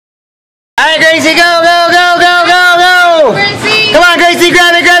Gracie, go, go, go, go, go, go! Gracie! Come on, Gracie,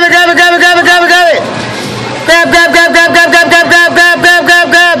 grab it, grab it, grab it, grab it, grab it, grab it, grab it! Grab, grab, grab, grab, grab, grab, grab, grab, grab, grab, grab,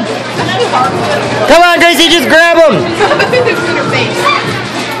 grab! Come on, Gracie, just grab them!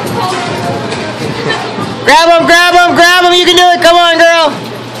 Grab them, grab them, grab them! You can do it! Come on, girl!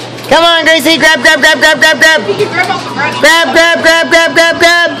 Come on, Gracie, grab, grab, grab, grab, grab, grab! Grab, grab, grab, grab, grab,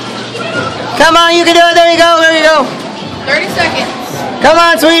 grab! Come on, you can do it! There you go, there you go! 30 seconds. Come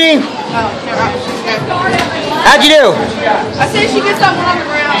on, sweetie! How'd you do? I said she gets that one on the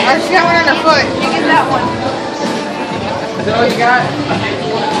ground. Or she got one on her foot. She gets that one. Is that all you got?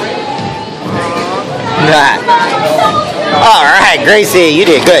 All right, Gracie, you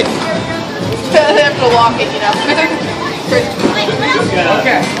did good. They have to walk it, you know.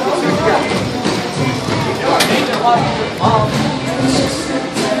 Okay.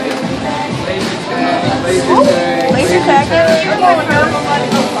 Laser tag.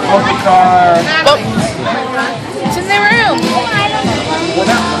 Bumper car. It's in the room.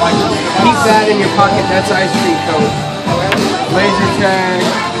 Keep that in your pocket. That's ice cream code. Laser tag.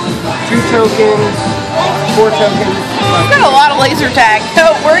 2 tokens. 4 tokens. We've got a lot of laser tag.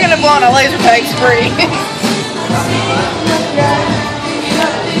 Oh, we're gonna go on a laser tag spree.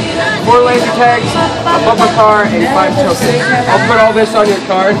 4 laser tags, a bumper car, and 5 tokens. I'll put all this on your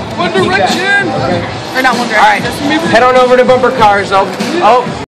card. One Direction! Okay. Or not One Direction. All right. Head on over to bumper cars.